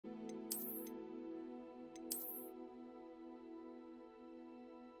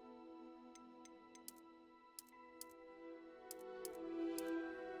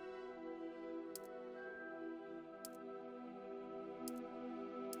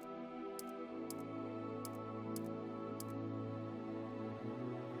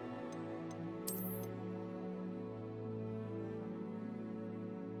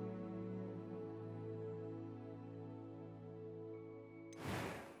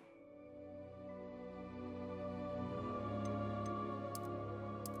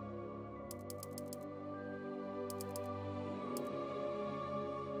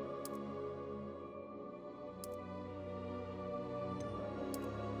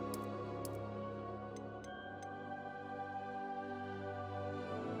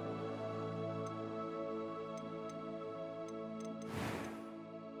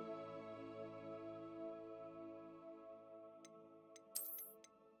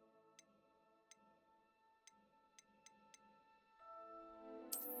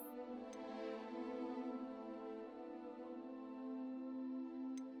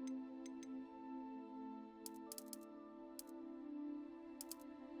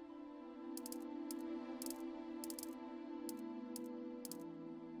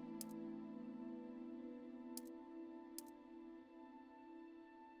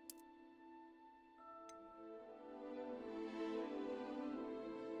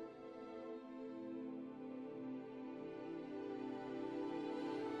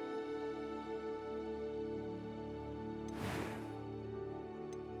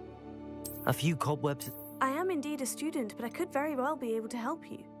A few cobwebs... I am indeed a student, but I could very well be able to help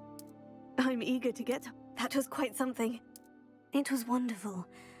you. I'm eager to get... That was quite something. It was wonderful.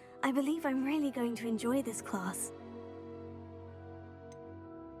 I believe I'm really going to enjoy this class.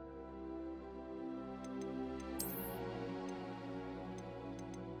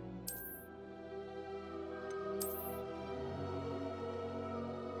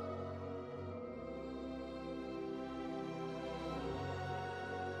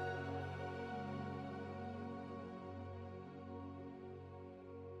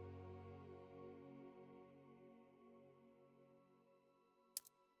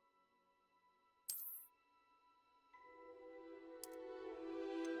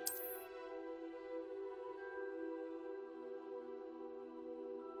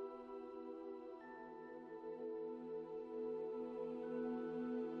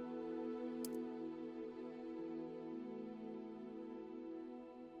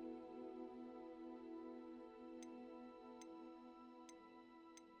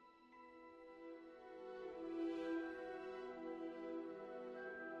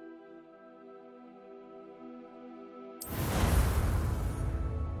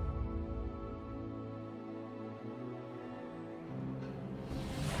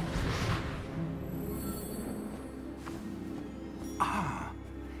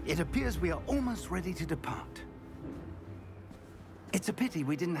 It appears we are almost ready to depart. It's a pity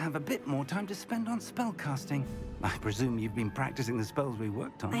we didn't have a bit more time to spend on spellcasting. I presume you've been practicing the spells we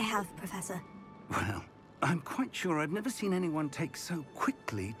worked on. I have, Professor. Well, I'm quite sure I've never seen anyone take so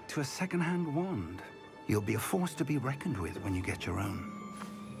quickly to a second-hand wand. You'll be a force to be reckoned with when you get your own.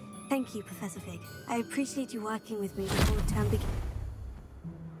 Thank you, Professor Fig. I appreciate you working with me before the term begins.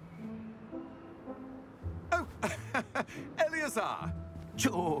 Oh, Eleazar!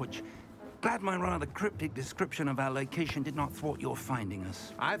 George, glad my rather cryptic description of our location did not thwart your finding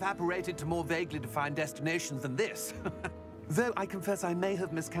us. I've apparated to more vaguely defined destinations than this. Though I confess I may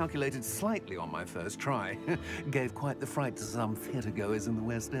have miscalculated slightly on my first try. Gave quite the fright to some theatergoers in the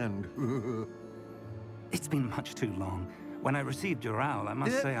West End. It's been much too long. When I received your owl, I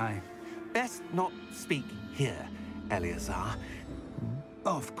must say I... Best not speak here, Eleazar.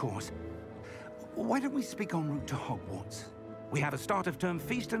 Of course. Why don't we speak en route to Hogwarts? We have a start-of-term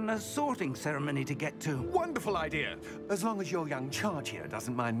feast and a sorting ceremony to get to. Wonderful idea! As long as your young charge here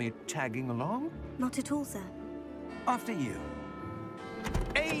doesn't mind me tagging along. Not at all, sir. After you.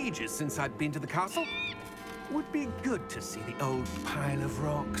 Ages since I'd been to the castle. Would be good to see the old pile of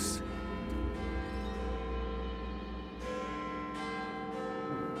rocks.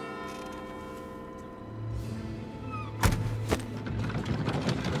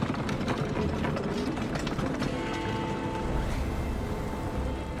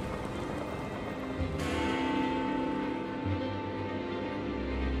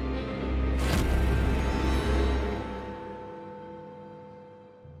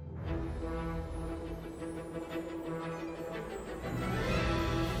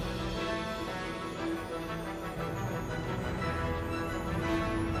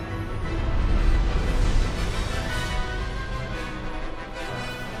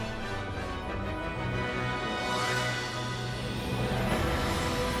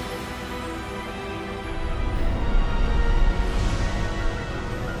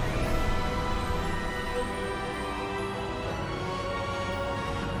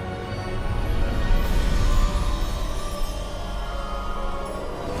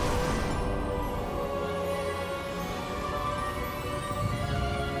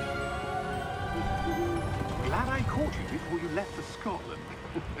 Caught you before you left for Scotland.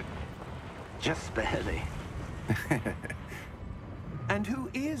 Just barely. And who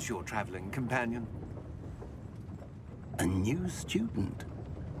is your traveling companion? A new student.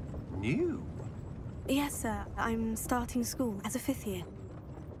 New? Yes, sir. I'm starting school as a 5th year.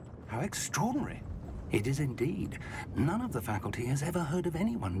 How extraordinary. It is indeed. None of the faculty has ever heard of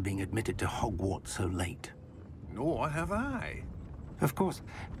anyone being admitted to Hogwarts so late. Nor have I. Of course,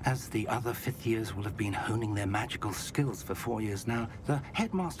 as the other 5th years will have been honing their magical skills for 4 years now, the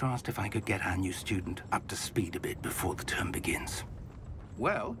headmaster asked if I could get our new student up to speed a bit before the term begins.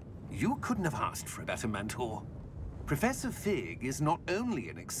 Well, you couldn't have asked for a better mentor. Professor Fig is not only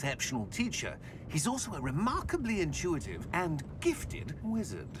an exceptional teacher, he's also a remarkably intuitive and gifted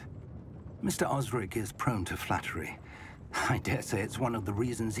wizard. Mr. Osric is prone to flattery. I dare say it's one of the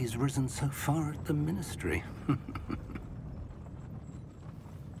reasons he's risen so far at the Ministry.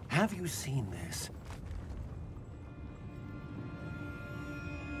 Have you seen this?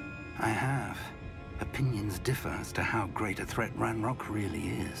 I have. Opinions differ as to how great a threat Ranrock really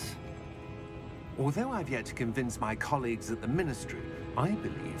is. Although I've yet to convince my colleagues at the Ministry, I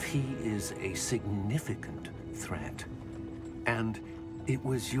believe he is a significant threat. And it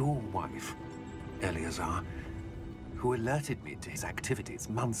was your wife, Eleazar, who alerted me to his activities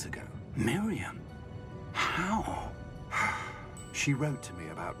months ago. Miriam? How? She wrote to me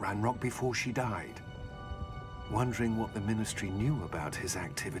about Ranrock before she died, wondering what the Ministry knew about his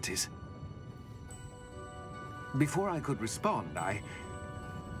activities. Before I could respond, I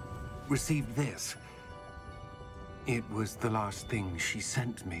received this. It was the last thing she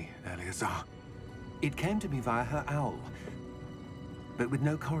sent me, Eleazar. It came to me via her owl, but with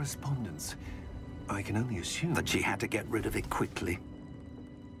no correspondence. I can only assume That she had to get rid of it quickly,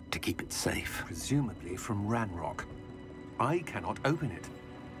 to keep it safe. presumably from Ranrock. I cannot open it.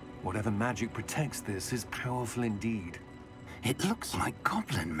 Whatever magic protects this is powerful indeed. It looks like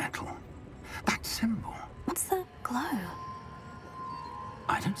goblin metal. That symbol. What's the glow?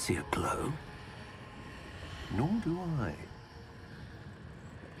 I don't see a glow. Nor do I.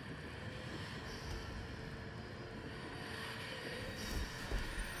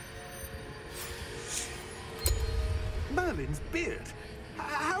 Merlin's beard.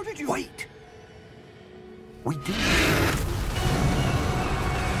 How did you... Wait! We do.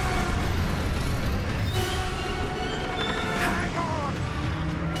 Hang on!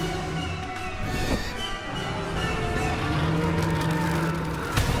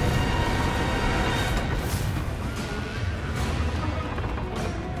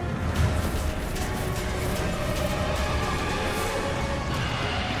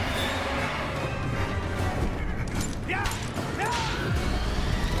 Yeah! Yeah!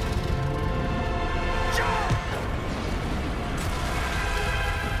 Jump!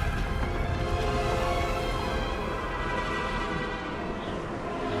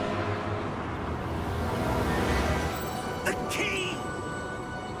 The key!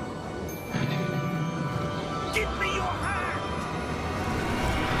 Give me your hand!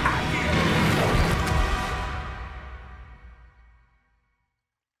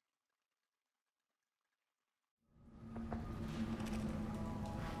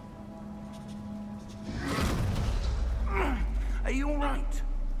 Are you all right?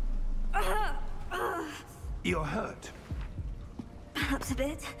 You're hurt. Perhaps a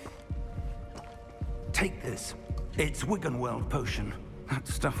bit. Take this. It's Wiggenweld potion. That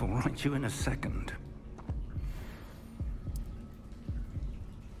stuff will right you in a second.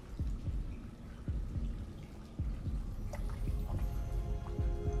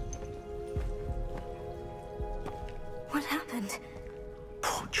 What happened?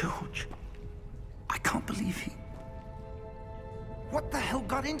 Poor George. I can't believe he... What the hell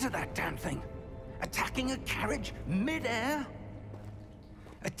got into that damn thing? Attacking a carriage mid-air?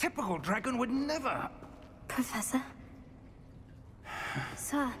 A typical dragon would never... Professor?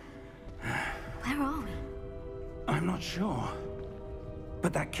 Sir, where are we? I'm not sure.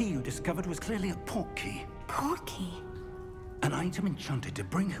 But that key you discovered was clearly a port key. Port key? An item enchanted to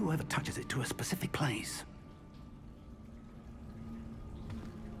bring whoever touches it to a specific place.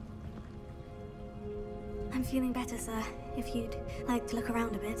 I'm feeling better, sir. If you'd like to look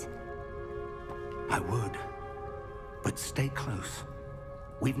around a bit. I would. But stay close.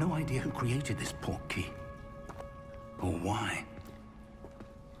 We've no idea who created this port key. Or why.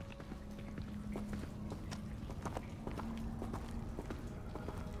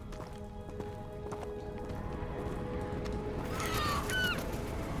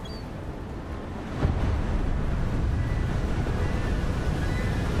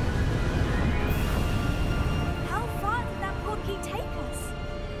 How far did that port key take us?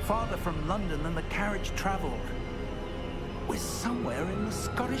 Farther from London than the carriage traveled. We're somewhere in the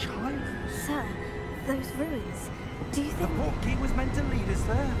Scottish Highlands. Sir, those ruins. Do you The think... port key was meant to lead us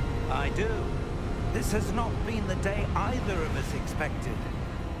there? I do. This has not been the day either of us expected.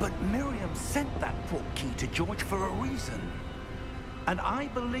 But Miriam sent that port key to George for a reason. And I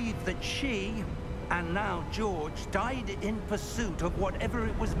believe that she, and now George, died in pursuit of whatever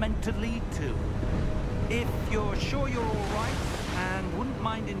it was meant to lead to. If you're sure you're all right, and wouldn't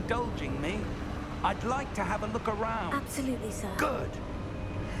mind indulging me, I'd like to have a look around. Absolutely, sir. Good.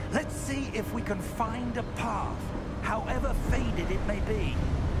 Let's see if we can find a path, however faded it may be.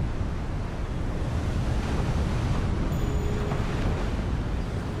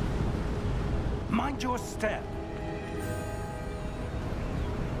 Mind your step.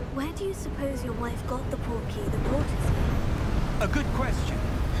 Where do you suppose your wife got the port key that brought us here? A good question.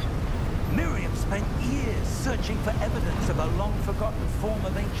 Miriam spent years searching for evidence of a long-forgotten form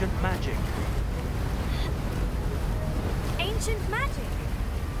of ancient magic. Ancient magic?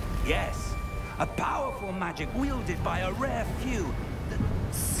 Yes, a powerful magic wielded by a rare few,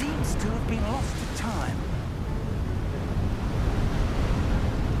 that seems to have been lost to time.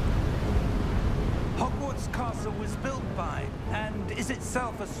 Hogwarts Castle was built by, and is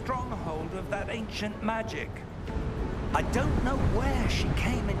itself a stronghold of that ancient magic. I don't know where she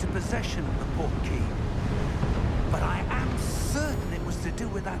came into possession of the portkey, but I am certain it was to do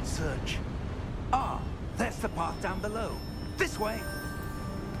with that search. Ah, there's the path down below. This way.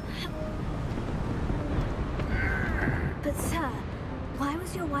 But sir, why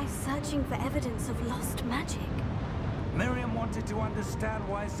was your wife searching for evidence of lost magic? Miriam wanted to understand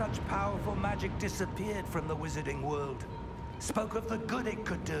why such powerful magic disappeared from the wizarding world. Spoke of the good it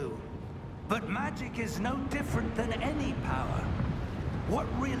could do. But magic is no different than any power. What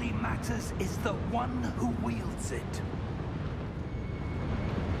really matters is the one who wields it.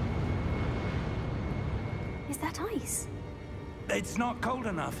 Is that ice? It's not cold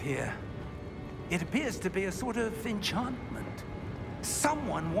enough here. It appears to be a sort of enchantment.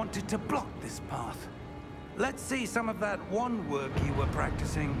 Someone wanted to block this path. Let's see some of that wand work you were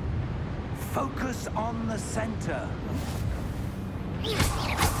practicing. Focus on the center.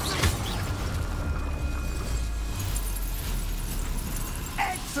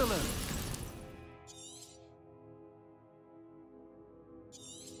 Excellent!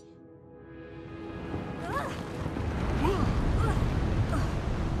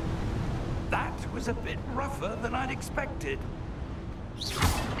 That was a bit rougher than I'd expected.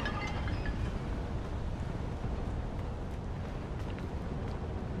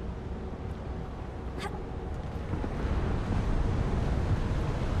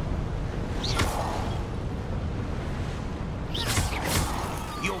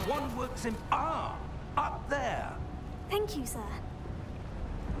 Your wand works in... Ah! Up there! Thank you, sir.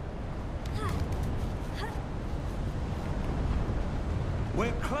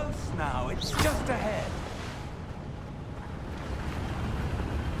 We're close now. It's just ahead.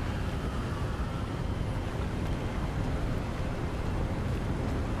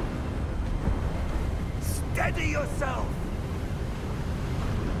 Steady yourself!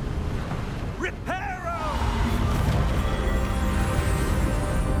 Reparo!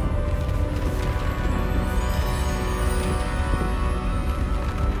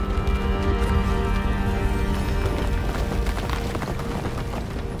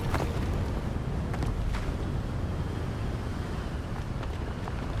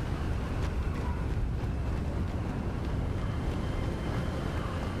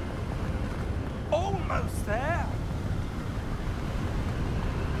 Almost there.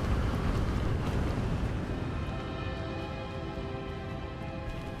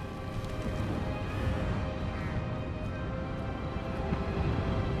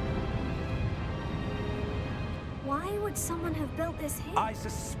 Why would someone have built this here? I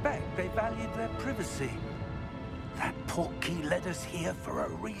suspect they valued their privacy. That portkey led us here for a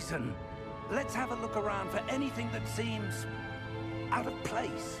reason. Let's have a look around for anything that seems out of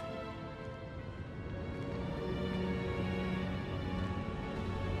place.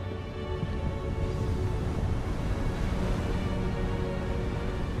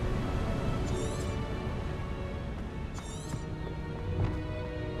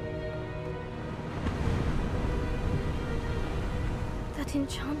 That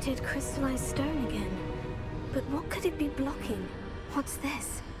enchanted crystallized stone again. But what could it be blocking? What's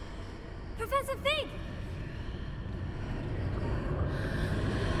this? Professor Fig!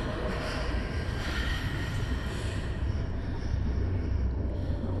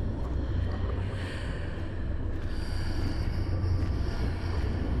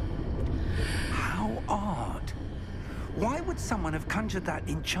 How odd. Why would someone have conjured that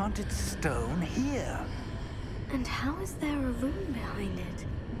enchanted stone here? And how is there a room behind it?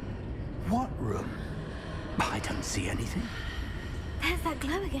 What room? I don't see anything. There's that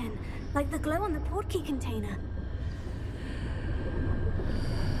glow again, like the glow on the portkey container.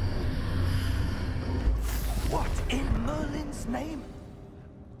 What in Merlin's name?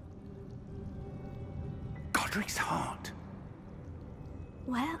 Godric's heart.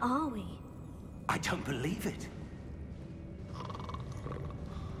 Where are we? I don't believe it.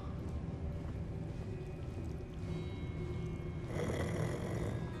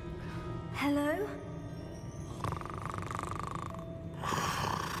 Hello?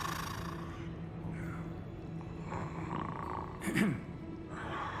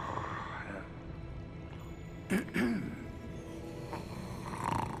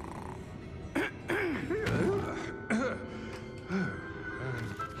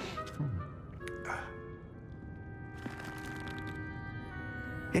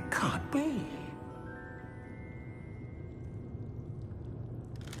 It can't be.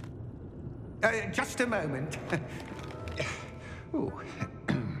 Just a moment. Oh.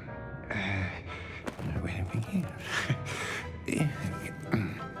 Where do we begin?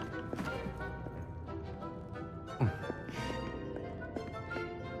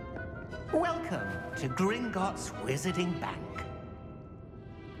 Welcome to Gringotts Wizarding Bank.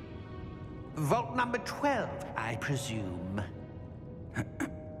 Vault number 12, I presume.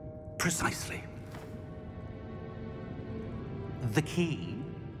 Precisely. The key?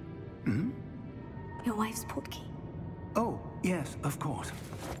 Your wife's portkey. Oh, yes, of course.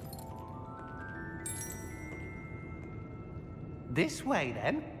 This way,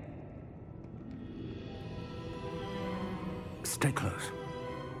 then. Stay close.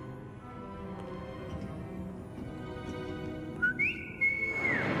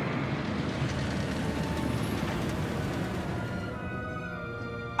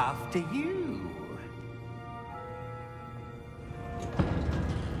 After you.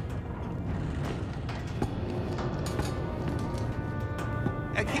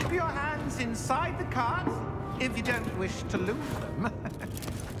 Keep your hands inside the cart if you don't wish to lose them.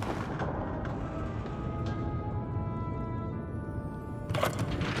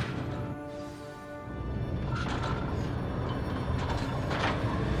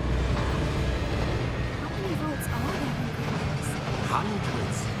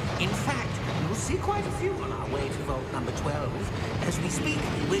 Hundreds. In fact, you'll see quite a few on our way to vault number 12. As we speak,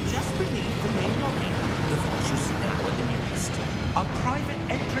 we're just beneath the main lobby. The vault you see now at the nearest. Are private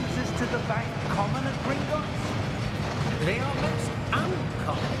entrances to the bank common at Gringotts? They are most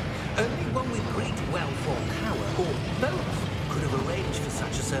uncommon. Only one with great well-formed power, or both, could have arranged for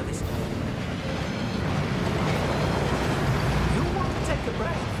such a service. You want to take a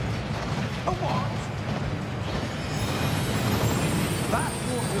breath? A what? That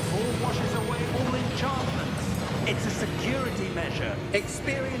waterfall washes away all enchantments. It's a security measure.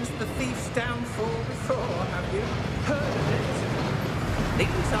 Experienced the thief's downfall before, have you? Heard of it?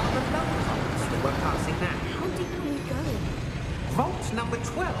 These are the Lovegood that we're passing now. How deep are we going? Vault number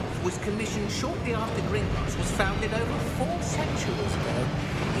 12 was commissioned shortly after Gringotts was founded over 4 centuries ago.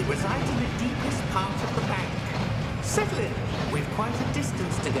 It resides in the deepest part of the bank. Settle in. We've quite a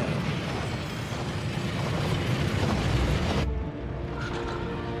distance to go.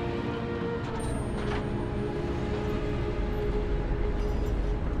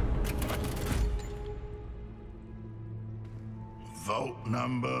 Vault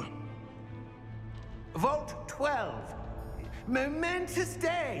number? Vault 12. Momentous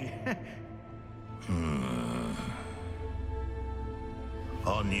day.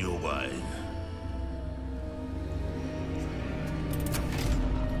 On your way.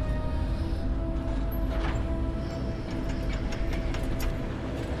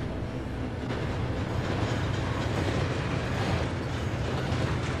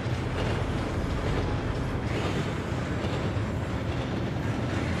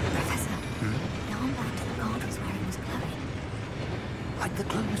 Like the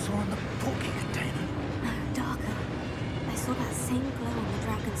glow you saw on the portkey container? No, darker. I saw that same glow on the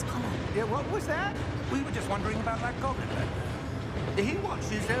dragon's collar. Yeah, what was that? We were just wondering about that goblin back there. He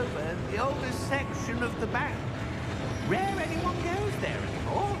watches over the oldest section of the bank. Rare anyone goes there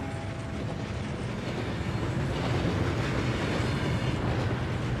anymore.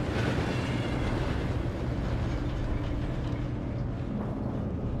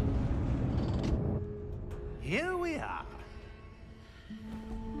 Here we are.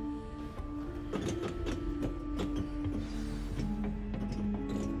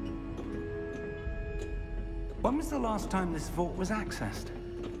 When was the last time this vault was accessed?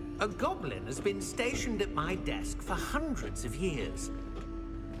 A goblin has been stationed at my desk for hundreds of years.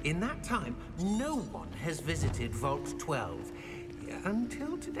 In that time, no one has visited Vault 12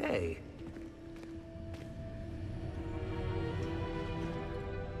 until today.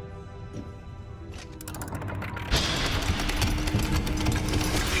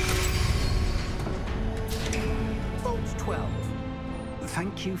 Vault 12.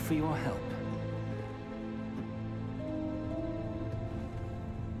 Thank you for your help.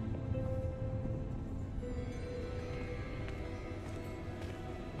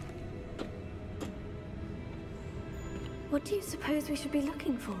 What do you suppose we should be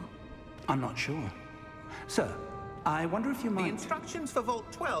looking for? I'm not sure. Sir, I wonder if you The might... instructions for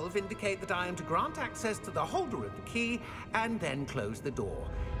Vault 12 indicate that I am to grant access to the holder of the key and then close the door.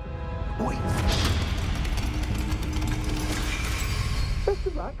 Wait. Best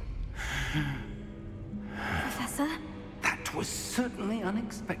of luck. Professor? That was certainly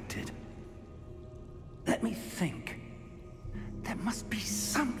unexpected. Let me think. There must be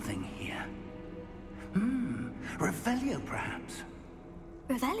something here. Revelio, perhaps?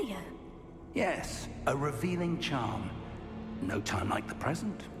 Revelio? Yes, a revealing charm. No time like the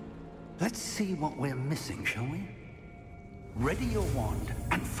present. Let's see what we're missing, shall we? Ready your wand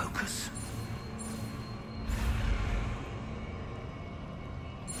and focus.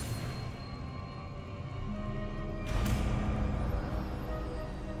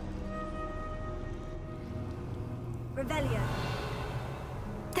 Revelio.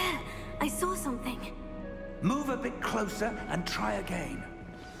 There! I saw something. Move a bit closer and try again.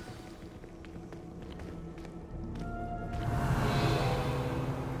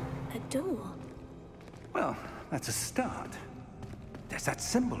 A door. Well, that's a start. There's that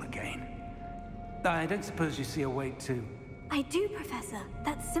symbol again. I don't suppose you see a way to... I do, Professor.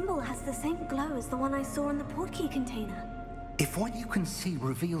 That symbol has the same glow as the one I saw in the portkey container. If what you can see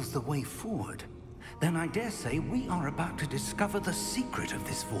reveals the way forward, then I dare say we are about to discover the secret of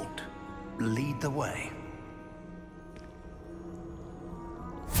this vault. Lead the way.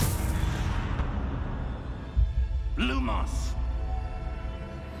 Lumos!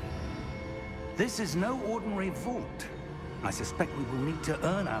 This is no ordinary vault. I suspect we will need to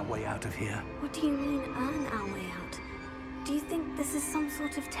earn our way out of here. What do you mean, earn our way out? Do you think this is some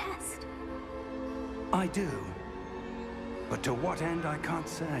sort of test? I do. But to what end, I can't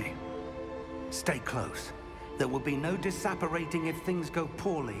say. Stay close. There will be no disapparating if things go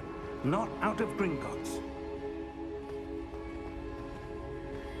poorly. Not out of Gringotts.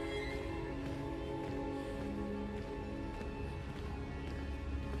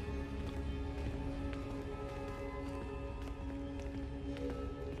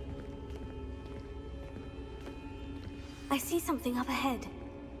 I see something up ahead.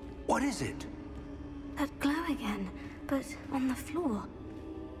 What is it? That glow again, but on the floor.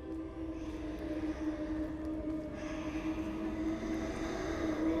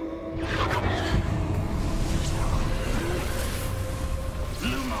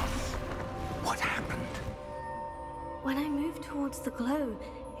 Lumos! What happened? When I moved towards the glow,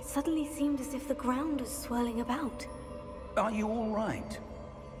 it suddenly seemed as if the ground was swirling about. Are you all right?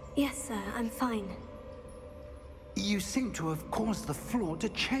 Yes, sir, I'm fine. You seem to have caused the floor to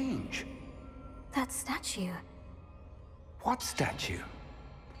change. That statue. What statue?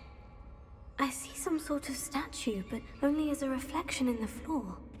 I see some sort of statue, but only as a reflection in the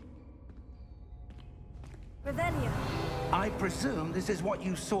floor. Revelio. I presume this is what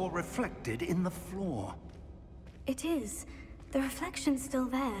you saw reflected in the floor. It is. The reflection's still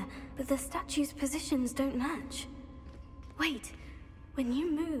there, but the statue's positions don't match. Wait. When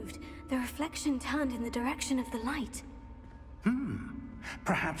you moved, the reflection turned in the direction of the light.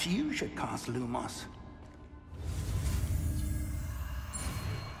 Perhaps you should cast Lumos.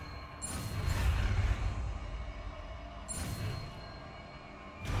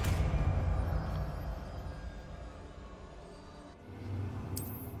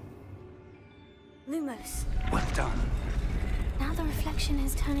 Lumos. Well done. Now the reflection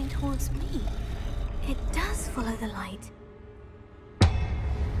is turning towards me. It does follow the light.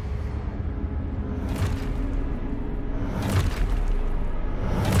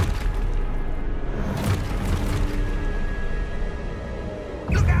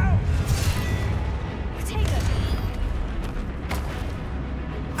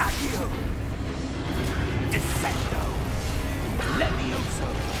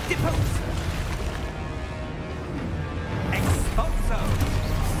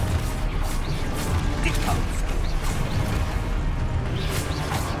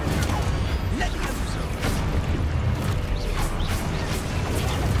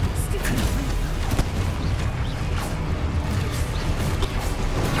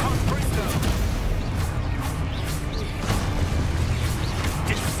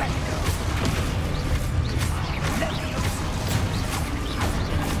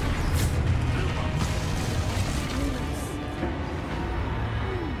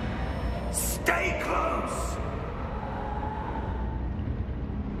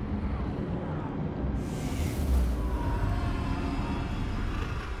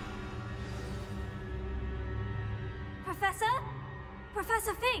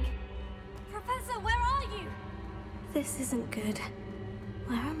 Professor Fig! Professor, where are you? This isn't good.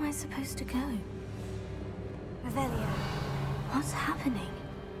 Where am I supposed to go? Revelio, what's happening?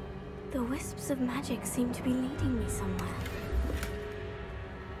 The wisps of magic seem to be leading me somewhere.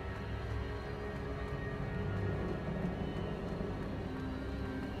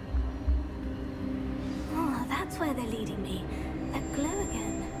 Oh, that's where they're leading me. That glow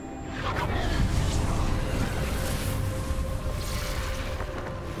again.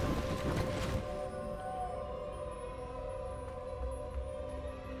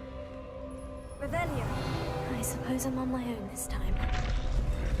 Revelio. I suppose I'm on my own this time.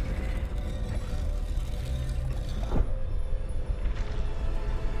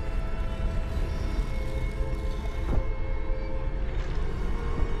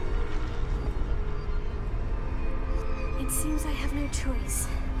 choice.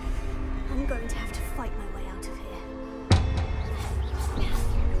 I'm going to have to fight my way out of here.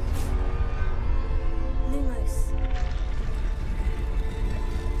 Lumos.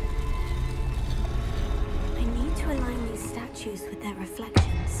 I need to align these statues with their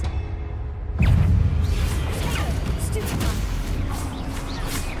reflections. Stupefy.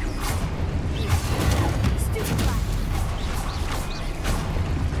 Stupefy. Stupefy.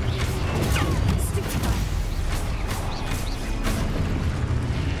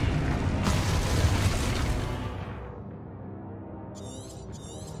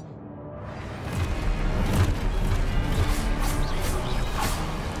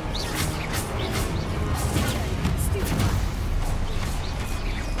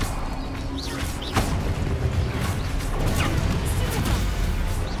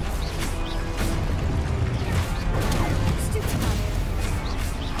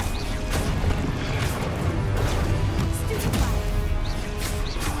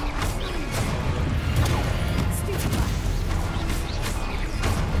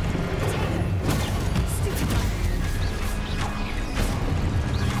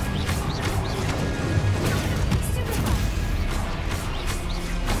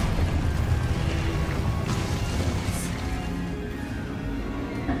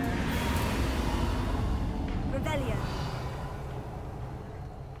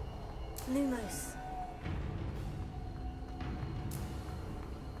 Lumos.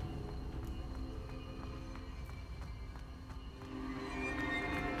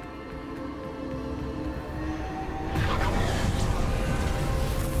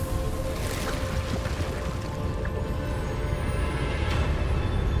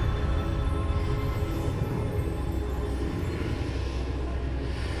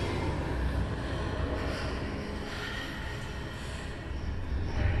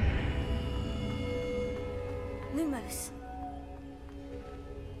 Lumos.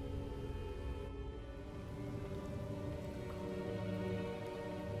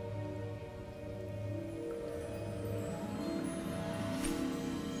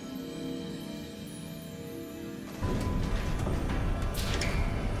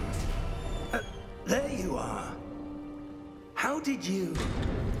 There you are. How did you...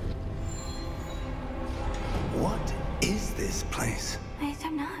 What is this place? I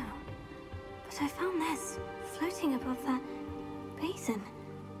don't know. But I found this floating above that basin.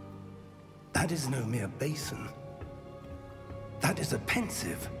 That is no mere basin. That is a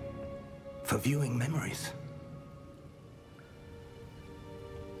pensive for viewing memories.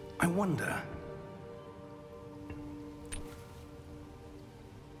 I wonder...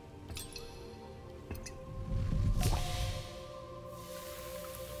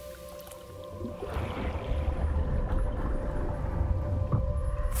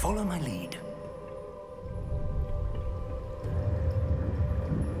 Follow my lead.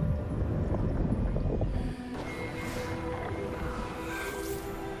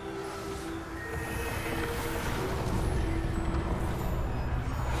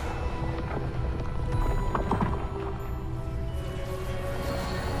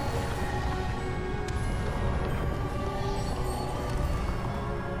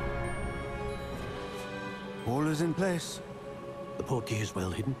 All is in place. The portkey is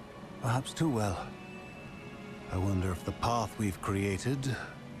well hidden? Perhaps too well. I wonder if the path we've created...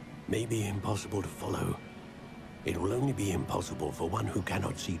 May be impossible to follow. It will only be impossible for one who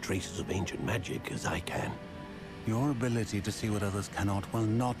cannot see traces of ancient magic as I can. Your ability to see what others cannot will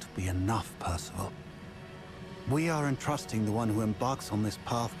not be enough, Percival. We are entrusting the one who embarks on this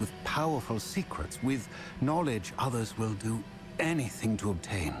path with powerful secrets, with knowledge others will do anything to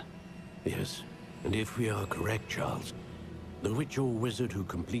obtain. Yes, and if we are correct, Charles, the witch or wizard who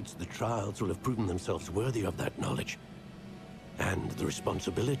completes the trials will have proven themselves worthy of that knowledge, and the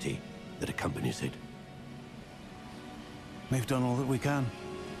responsibility that accompanies it. We've done all that we can.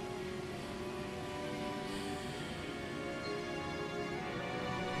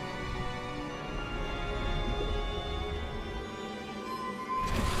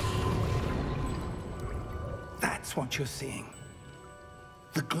 That's what you're seeing.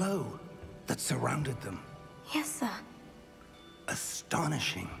 The glow that surrounded them. Yes, sir.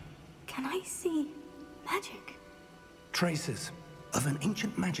 Astonishing. Can I see magic? Traces of an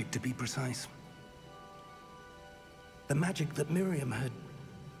ancient magic, to be precise. The magic that Miriam had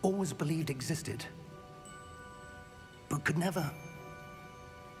always believed existed, but could never.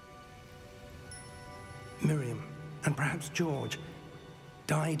 Miriam, and perhaps George,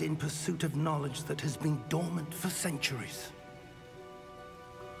 died in pursuit of knowledge that has been dormant for centuries.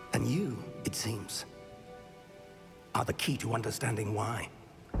 And you, it seems, are the key to understanding why.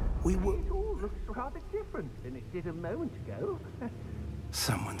 We were... looks rather different than it did a moment ago.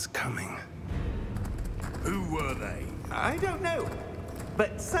 Someone's coming. Who were they? I don't know.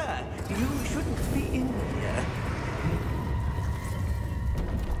 But, sir, you shouldn't be in here.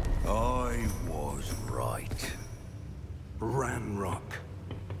 I was right. Ranrock.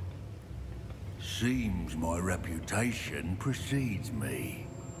 Seems my reputation precedes me.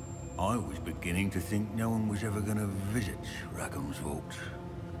 I was beginning to think no one was ever going to visit Rackham's vault.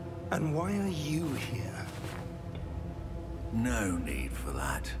 And why are you here? No need for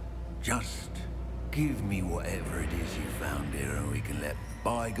that. Just give me whatever it is you found here and we can let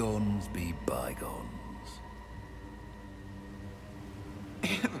bygones be bygones.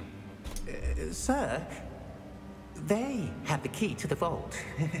 Sir, they have the key to the vault.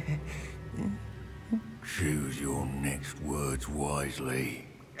 Choose your next words wisely.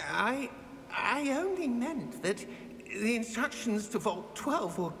 I only meant that the instructions to Vault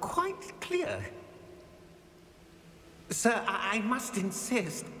 12 were quite clear. Sir, I must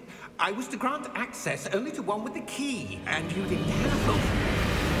insist. I was to grant access only to one with the key, and you didn't have...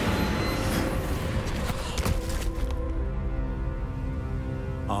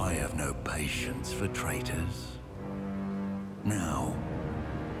 I have no patience for traitors. Now,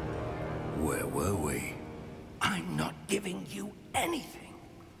 where were we? I'm not giving you anything.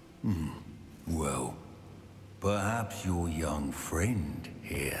 Well, perhaps your young friend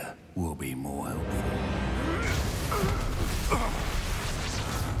here will be more helpful.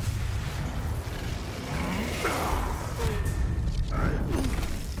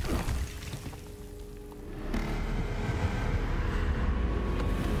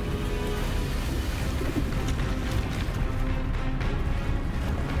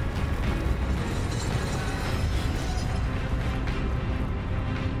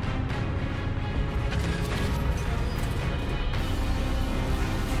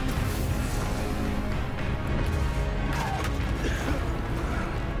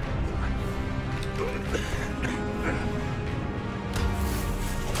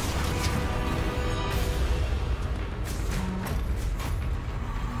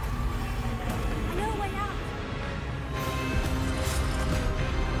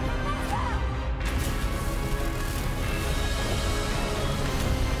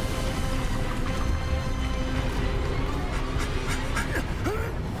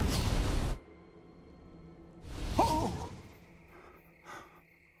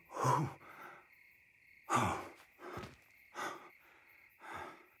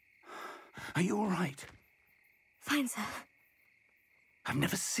 Are you all right? Fine, sir. I've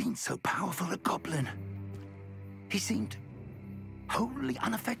never seen so powerful a goblin. He seemed wholly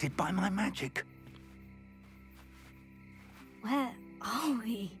unaffected by my magic. Where are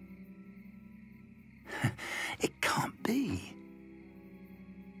we? It can't be.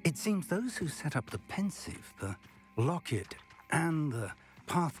 It seems those who set up the pensive, the locket, and the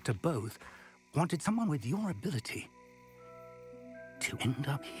path to both wanted someone with your ability to end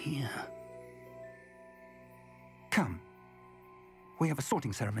up here. Come. We have a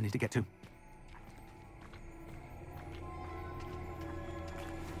sorting ceremony to get to.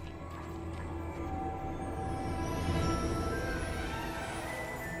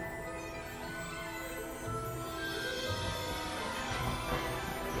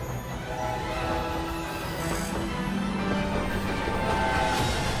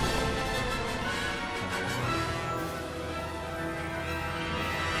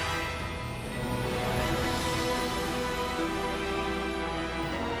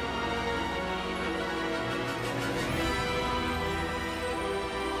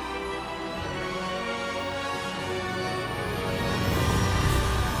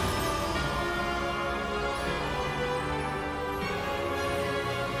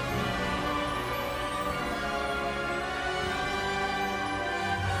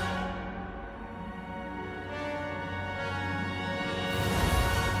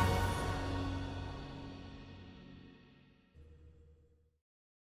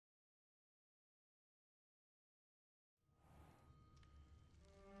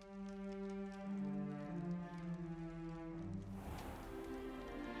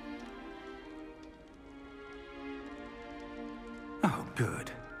 Oh,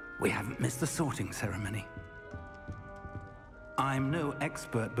 good. We haven't missed the sorting ceremony. I'm no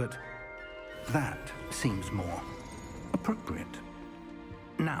expert, but that seems more appropriate.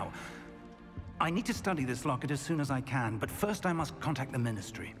 Now, I need to study this locket as soon as I can, but first I must contact the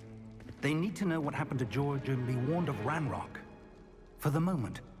Ministry. They need to know what happened to George and be warned of Ranrock. For the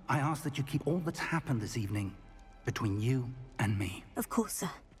moment, I ask that you keep all that's happened this evening between you and me. Of course, sir.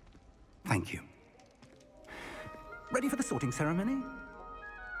 Thank you. Ready for the sorting ceremony?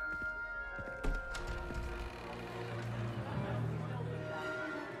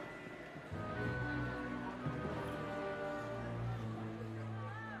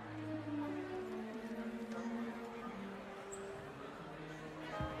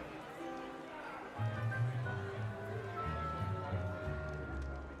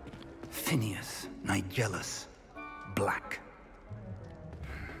 Tinius, Nigellus, Black.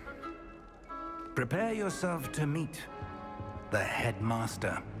 Prepare yourself to meet the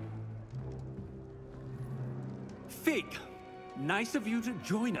headmaster. Fig, nice of you to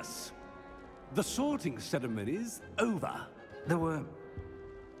join us. The sorting ceremony's over. There were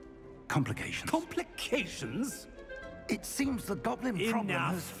complications. Complications? It seems the goblin problem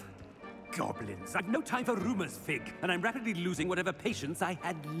has... Enough! Goblins. I've no time for rumors, Fig, and I'm rapidly losing whatever patience I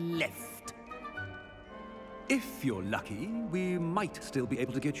had left. If you're lucky, we might still be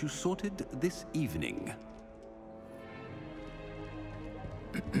able to get you sorted this evening.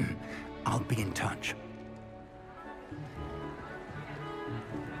 I'll be in touch.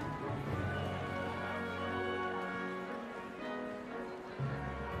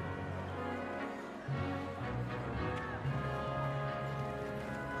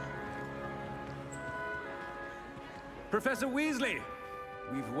 Professor Weasley,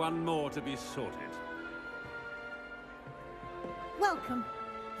 we've one more to be sorted. Welcome.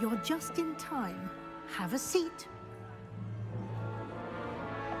 You're just in time. Have a seat.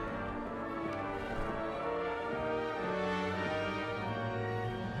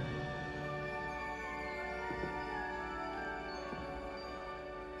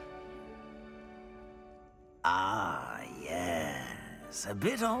 Ah, yes. A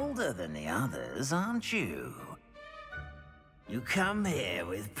bit older than the others, aren't you? You come here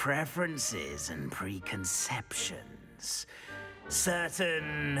with preferences and preconceptions.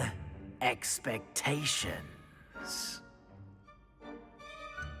 Certain expectations.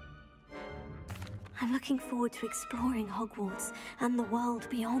 I'm looking forward to exploring Hogwarts and the world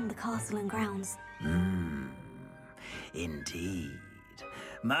beyond the castle and grounds. Indeed.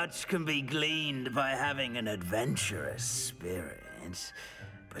 Much can be gleaned by having an adventurous spirit.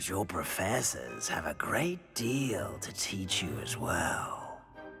 But your professors have a great deal to teach you as well.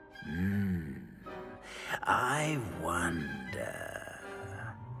 I wonder...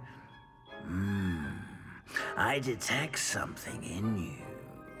 I detect something in you.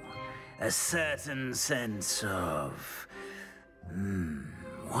 A certain sense of...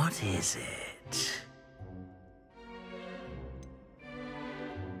 what is it?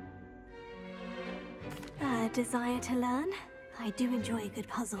 A desire to learn? I do enjoy a good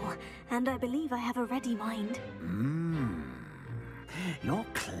puzzle, and I believe I have a ready mind. You're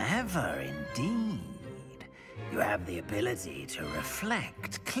clever indeed. You have the ability to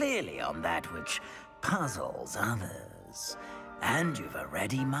reflect clearly on that which puzzles others. And you've a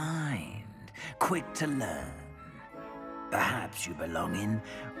ready mind, quick to learn. Perhaps you belong in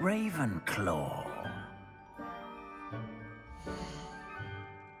Ravenclaw.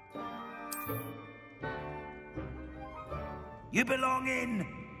 You belong in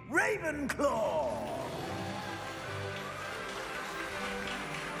Ravenclaw!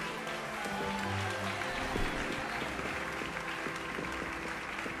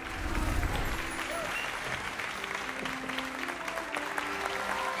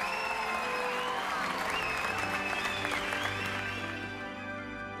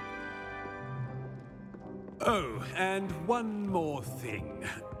 Oh, and one more thing.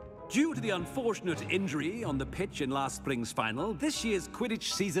 Due to the unfortunate injury on the pitch in last spring's final, this year's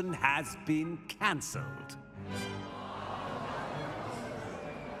Quidditch season has been cancelled.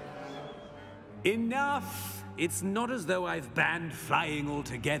 Enough! It's not as though I've banned flying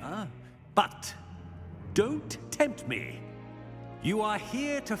altogether, but don't tempt me. You are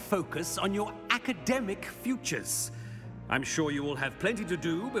here to focus on your academic futures. I'm sure you will have plenty to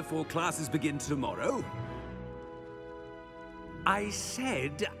do before classes begin tomorrow. I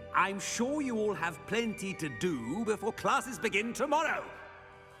said, I'm sure you all have plenty to do before classes begin tomorrow.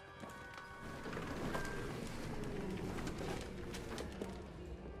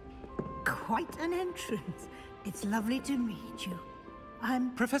 Quite an entrance. It's lovely to meet you.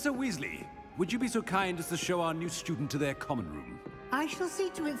 I'm... Professor Weasley, would you be so kind as to show our new student to their common room? I shall see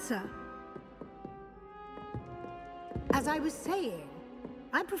to it, sir. As I was saying,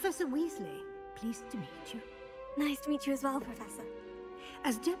 I'm Professor Weasley. Pleased to meet you. Nice to meet you as well, Professor.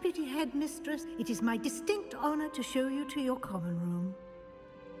 As Deputy Headmistress, it is my distinct honor to show you to your common room.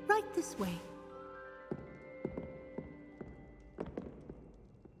 Right this way.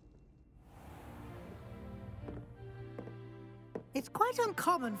 It's quite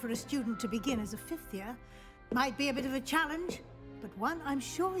uncommon for a student to begin as a fifth year. Might be a bit of a challenge, but one I'm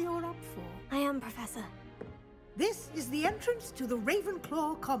sure you're up for. I am, Professor. This is the entrance to the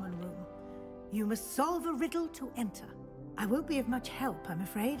Ravenclaw common room. You must solve a riddle to enter. I won't be of much help, I'm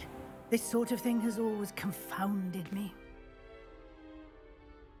afraid. This sort of thing has always confounded me.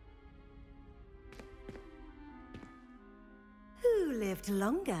 Who lived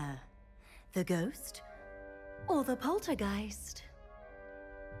longer? The ghost? Or the poltergeist?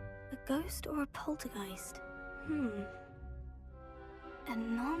 A ghost or a poltergeist? A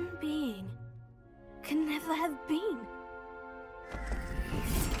non-being can never have been.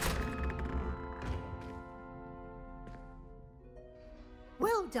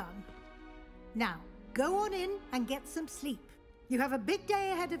 Well done. Now, go on in and get some sleep. You have a big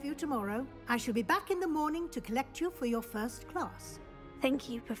day ahead of you tomorrow. I shall be back in the morning to collect you for your first class. Thank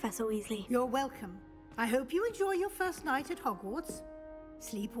you, Professor Weasley. You're welcome. I hope you enjoy your first night at Hogwarts.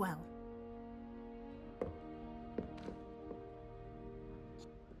 Sleep well.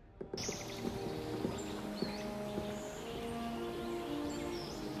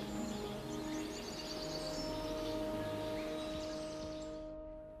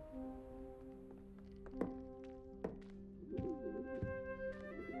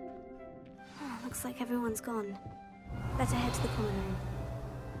 Looks like everyone's gone. Better head to the common room.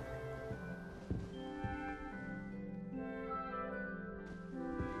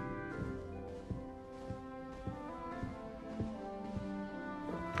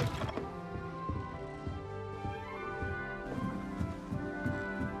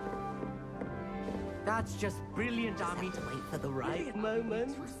 That's just brilliant, Army. Have to wait for the right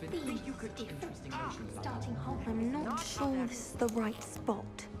moment. I'm not sure this is the right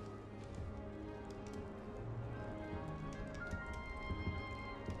spot.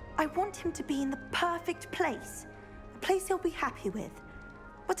 I want him to be in the perfect place. A place he'll be happy with.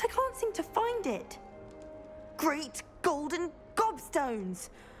 But I can't seem to find it. Great golden gobstones!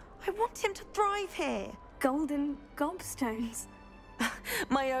 I want him to thrive here. Golden gobstones?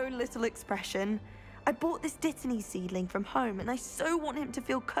 My own little expression. I bought this Dittany seedling from home and I so want him to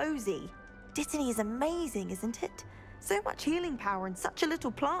feel cozy. Dittany is amazing, isn't it? So much healing power in such a little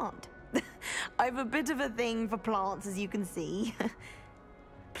plant. I've a bit of a thing for plants, as you can see.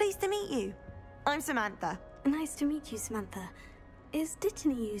 Pleased to meet you. I'm Samantha. Nice to meet you, Samantha. Is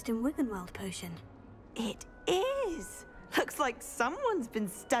Dittany used in Wiggenweld potion? It is. Looks like someone's been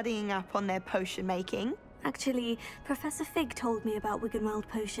studying up on their potion making. Actually, Professor Fig told me about Wiggenweld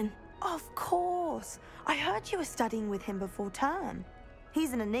potion. Of course. I heard you were studying with him before term.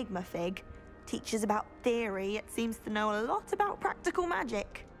 He's an enigma, Fig. Teaches about theory, yet seems to know a lot about practical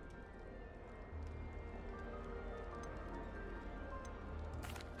magic.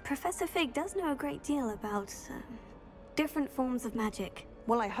 Professor Fig does know a great deal about different forms of magic.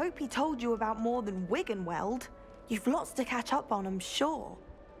 Well, I hope he told you about more than Wiggenweld. You've lots to catch up on, I'm sure.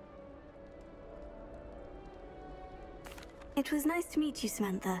 It was nice to meet you,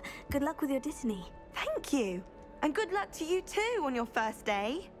 Samantha. Good luck with your Dittany. Thank you. And good luck to you too on your first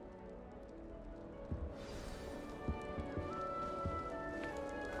day.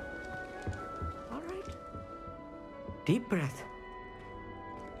 All right. Deep breath.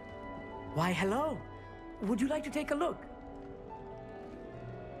 Why, hello. Would you like to take a look?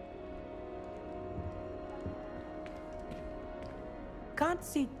 Can't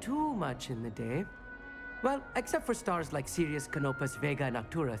see too much in the day. Well, except for stars like Sirius, Canopus, Vega, and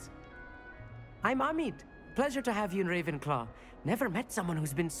Arcturus. I'm Amit. Pleasure to have you in Ravenclaw. Never met someone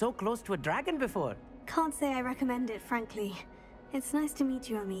who's been so close to a dragon before. Can't say I recommend it, frankly. It's nice to meet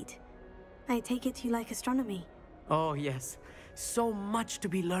you, Amit. I take it you like astronomy. Oh, yes. So much to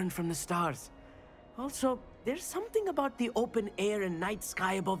be learned from the stars. Also, there's something about the open air and night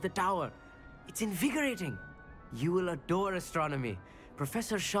sky above the tower. It's invigorating. You will adore astronomy.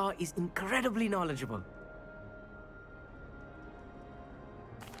 Professor Shaw is incredibly knowledgeable.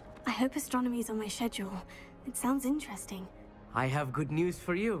 I hope astronomy's on my schedule. It sounds interesting. I have good news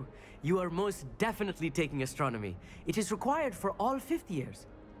for you. You are most definitely taking astronomy. It is required for all 5th years.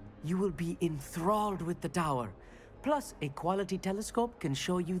 You will be enthralled with the tower. Plus, a quality telescope can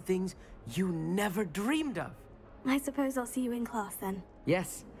show you things you never dreamed of. I suppose I'll see you in class then.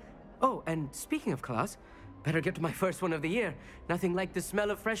 Yes. Oh, and speaking of class, better get to my first one of the year. Nothing like the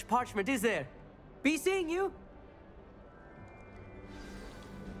smell of fresh parchment, is there? Be seeing you!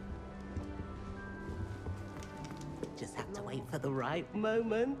 Just have to wait for the right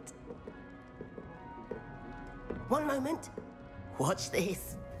moment. One moment. Watch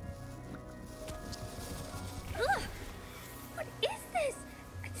this. Ugh! What is this?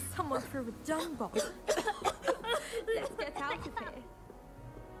 Someone threw a dung bomb. Let's get out of here.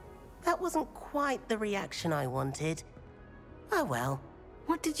 That wasn't quite the reaction I wanted. Oh well.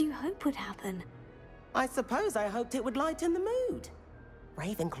 What did you hope would happen? I suppose I hoped it would lighten the mood.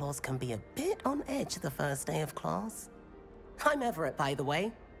 Ravenclaws can be a bit on edge the first day of class. I'm Everett, by the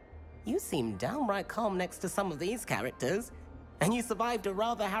way. You seem downright calm next to some of these characters, and you survived a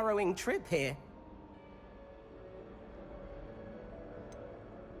rather harrowing trip here.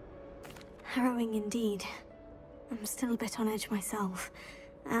 Harrowing indeed. I'm still a bit on edge myself,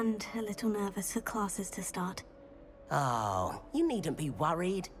 and a little nervous for classes to start. Oh, you needn't be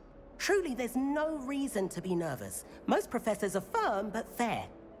worried. Truly, there's no reason to be nervous. Most professors are firm but fair.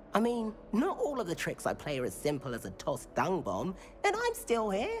 I mean, not all of the tricks I play are as simple as a tossed dung bomb, and I'm still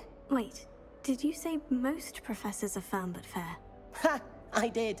here. Wait, did you say most professors are firm but fair? Ha! I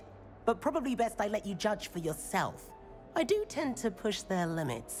did. But probably best I let you judge for yourself. I do tend to push their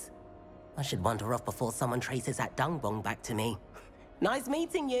limits. I should wander off before someone traces that dung bomb back to me. Nice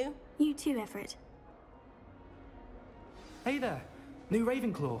meeting you. You too, Everett. Hey there, new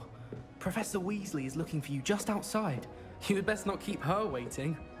Ravenclaw. Professor Weasley is looking for you just outside. You had best not keep her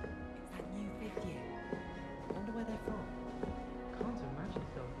waiting. It's that new fifth year. I wonder where they're from. Can't imagine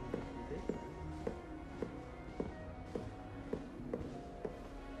so easy.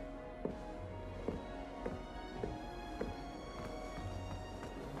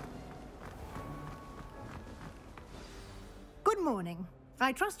 Good morning.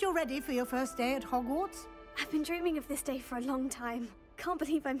 I trust you're ready for your first day at Hogwarts? I've been dreaming of this day for a long time. Can't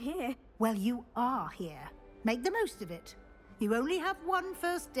believe I'm here. Well, you are here. Make the most of it. You only have one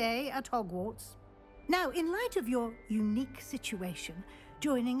first day at Hogwarts. Now, in light of your unique situation,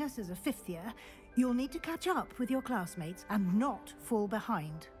 joining us as a fifth year, you'll need to catch up with your classmates and not fall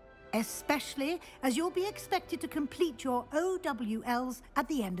behind. Especially as you'll be expected to complete your OWLs at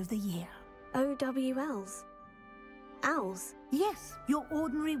the end of the year. OWLs? Owls? Yes, your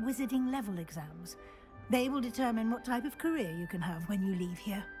ordinary wizarding level exams. They will determine what type of career you can have when you leave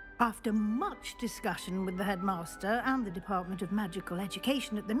here. After much discussion with the headmaster and the Department of Magical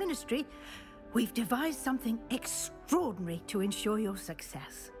Education at the Ministry, we've devised something extraordinary to ensure your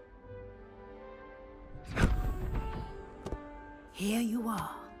success. Here you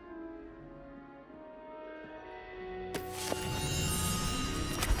are.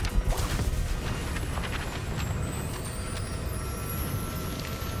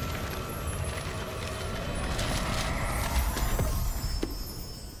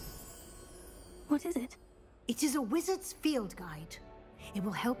 What is it? It is a wizard's field guide. It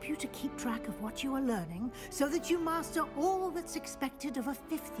will help you to keep track of what you are learning so that you master all that's expected of a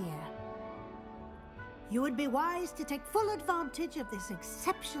fifth year. You would be wise to take full advantage of this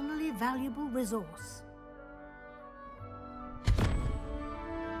exceptionally valuable resource.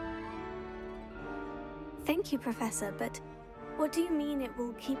 Thank you, Professor, but what do you mean it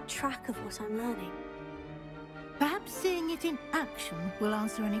will keep track of what I'm learning? Perhaps seeing it in action will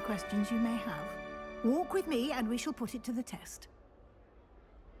answer any questions you may have. Walk with me and we shall put it to the test.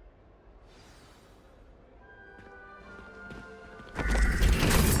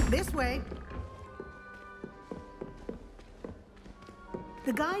 This way.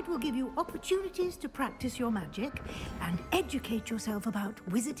 The guide will give you opportunities to practice your magic and educate yourself about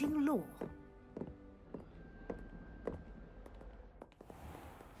wizarding lore.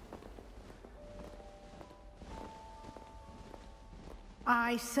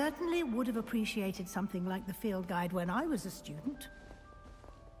 I certainly would have appreciated something like the field guide when I was a student.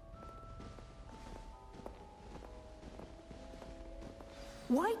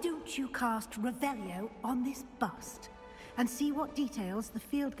 Why don't you cast Revelio on this bust and see what details the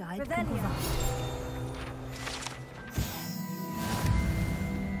field guide can provide?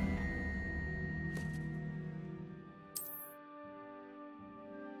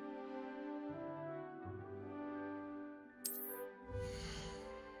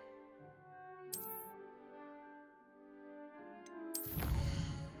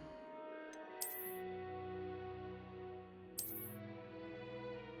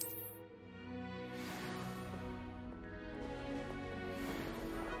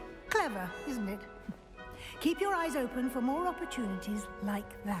 Clever, isn't it? Keep your eyes open for more opportunities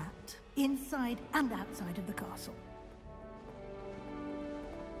like that, inside and outside of the castle.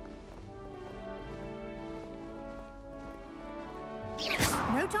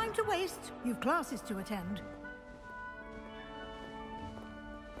 No time to waste. You've classes to attend.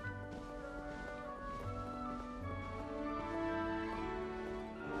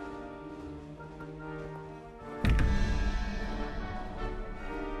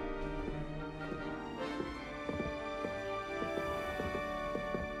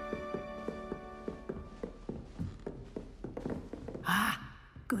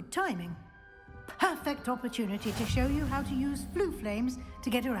 Good timing. Perfect opportunity to show you how to use flue flames to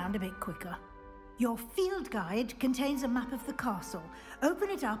get around a bit quicker. Your field guide contains a map of the castle. Open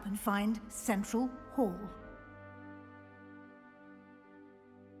it up and find Central Hall.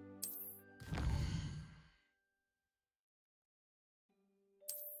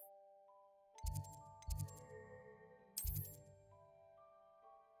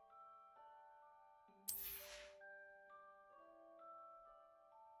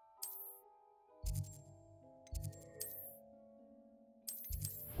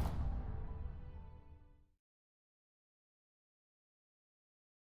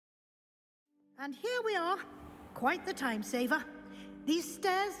 And here we are. Quite the time saver. These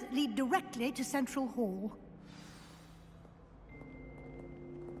stairs lead directly to Central Hall.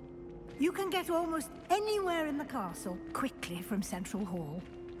 You can get almost anywhere in the castle quickly from Central Hall.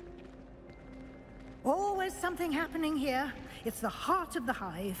 Always something happening here. It's the heart of the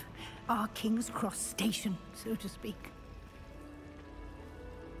Hive, our King's Cross station, so to speak.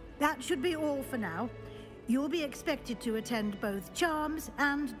 That should be all for now. You'll be expected to attend both Charms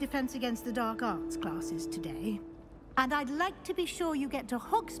and Defense Against the Dark Arts classes today. And I'd like to be sure you get to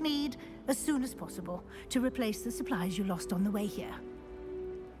Hogsmeade as soon as possible to replace the supplies you lost on the way here.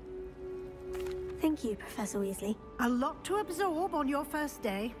 Thank you, Professor Weasley. A lot to absorb on your first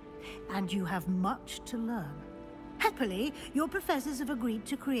day, and you have much to learn. Happily, your professors have agreed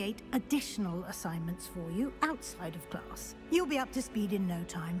to create additional assignments for you outside of class. You'll be up to speed in no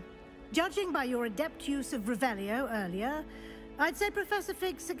time. Judging by your adept use of Revelio earlier, I'd say Professor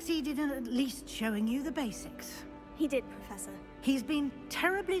Fig succeeded in at least showing you the basics. He did, Professor. He's been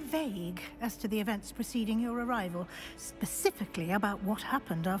terribly vague as to the events preceding your arrival, specifically about what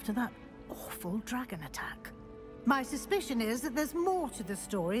happened after that awful dragon attack. My suspicion is that there's more to the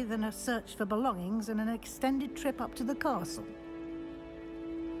story than a search for belongings and an extended trip up to the castle.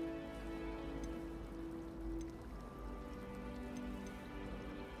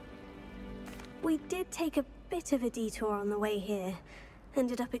 We did take a bit of a detour on the way here.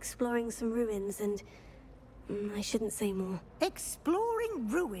 Ended up exploring some ruins and... I shouldn't say more. Exploring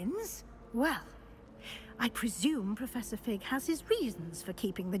ruins? Well, I presume Professor Fig has his reasons for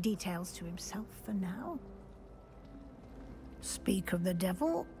keeping the details to himself for now. Speak of the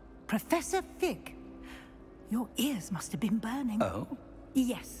devil, Professor Fig. Your ears must have been burning. Oh?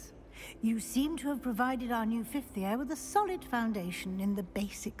 Yes. You seem to have provided our new fifth year with a solid foundation in the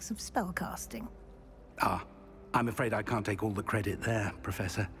basics of spellcasting. Ah, I'm afraid I can't take all the credit there,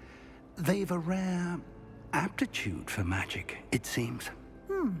 Professor. They've a rare aptitude for magic, it seems.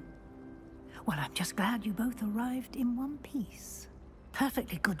 Well, I'm just glad you both arrived in one piece.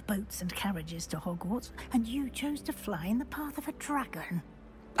 Perfectly good boats and carriages to Hogwarts, and you chose to fly in the path of a dragon.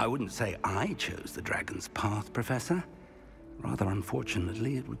 I wouldn't say I chose the dragon's path, Professor. Rather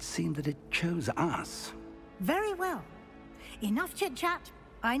unfortunately, it would seem that it chose us. Very well. Enough chit-chat.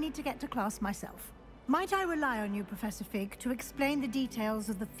 I need to get to class myself. Might I rely on you, Professor Fig, to explain the details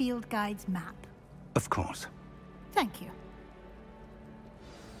of the field guide's map? Of course. Thank you.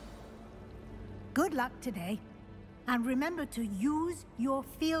 Good luck today. And remember to use your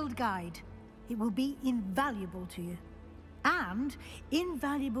field guide. It will be invaluable to you. And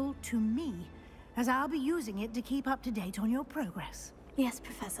invaluable to me, as I'll be using it to keep up to date on your progress. Yes,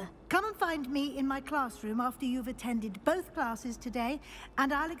 Professor. Come and find me in my classroom after you've attended both classes today,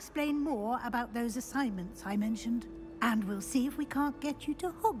 and I'll explain more about those assignments I mentioned. And we'll see if we can't get you to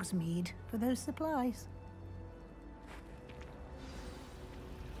Hogsmeade for those supplies.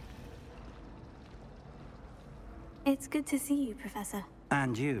 It's good to see you, Professor.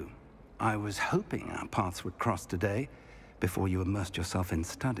 And you. I was hoping our paths would cross today, before you immersed yourself in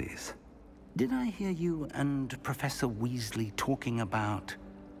studies. Did I hear you and Professor Weasley talking about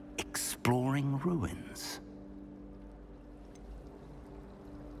exploring ruins?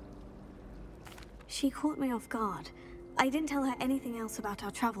 She caught me off guard. I didn't tell her anything else about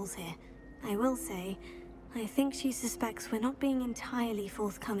our travels here. I will say, I think she suspects we're not being entirely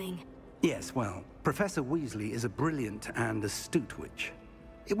forthcoming. Yes, well, Professor Weasley is a brilliant and astute witch.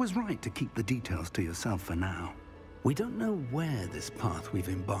 It was right to keep the details to yourself for now. We don't know where this path we've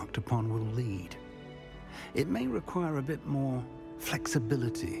embarked upon will lead. It may require a bit more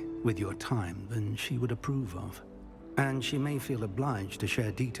flexibility with your time than she would approve of. And she may feel obliged to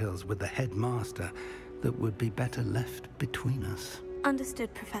share details with the headmaster that would be better left between us.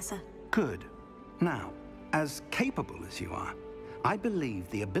 Understood, Professor. Good. Now, as capable as you are, I believe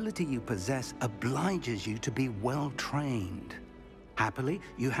the ability you possess obliges you to be well-trained. Happily,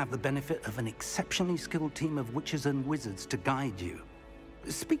 you have the benefit of an exceptionally skilled team of witches and wizards to guide you.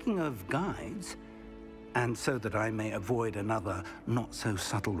 Speaking of guides, and so that I may avoid another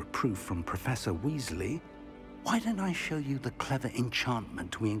not-so-subtle reproof from Professor Weasley, why don't I show you the clever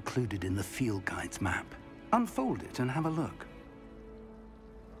enchantment we included in the field guide's map? Unfold it and have a look.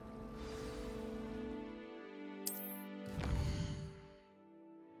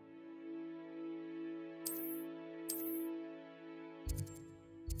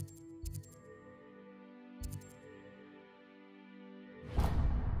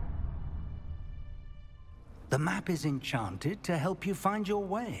 The map is enchanted to help you find your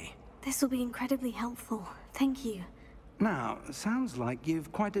way. This will be incredibly helpful. Thank you. Now, sounds like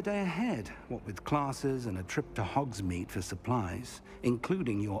you've quite a day ahead, what with classes and a trip to Hogsmeade for supplies,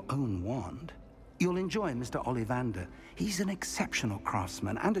 including your own wand. You'll enjoy Mr. Ollivander. He's an exceptional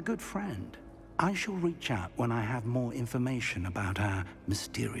craftsman and a good friend. I shall reach out when I have more information about our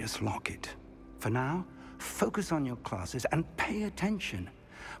mysterious locket. For now, focus on your classes and pay attention.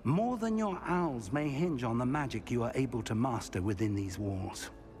 More than your owls may hinge on the magic you are able to master within these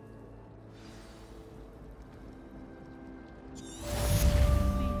walls.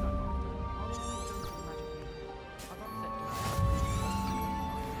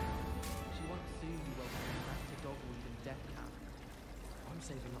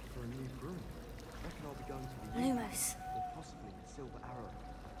 Saving up for a new broom. Reckon I'll be going to the Lumos. or possibly the Silver Arrow.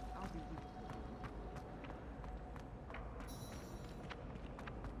 I'll be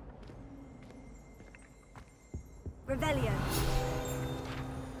Revelio.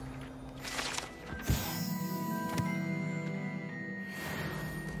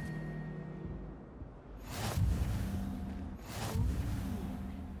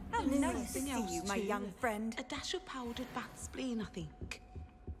 How nice to Anything see else you, my too? young friend. A dash of powdered bat spleen, I think.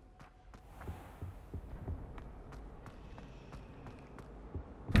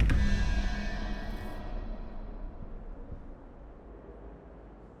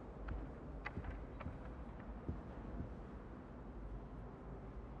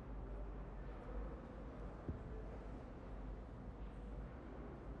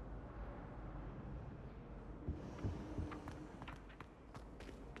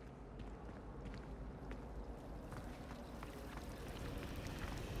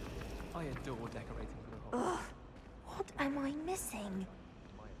 I adore decorating for the holidays. Ugh, what am I missing?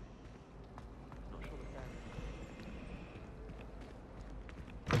 Not sure that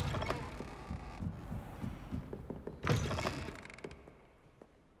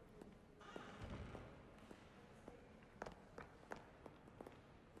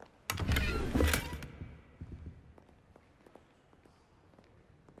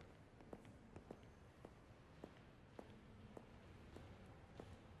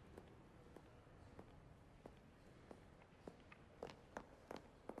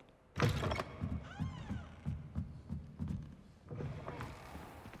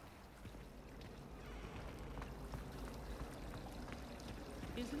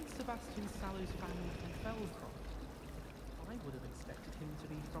Isn't Sebastian Sallow's family from Felcroft? I would have expected him to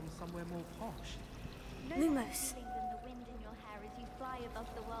be from somewhere more posh. Lumos. Than the wind in your hair as you fly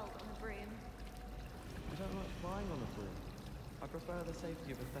above the world on a broom. I don't like flying on a broom. I prefer the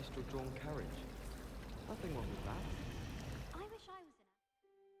safety of a thestral-drawn carriage. Nothing wrong with that.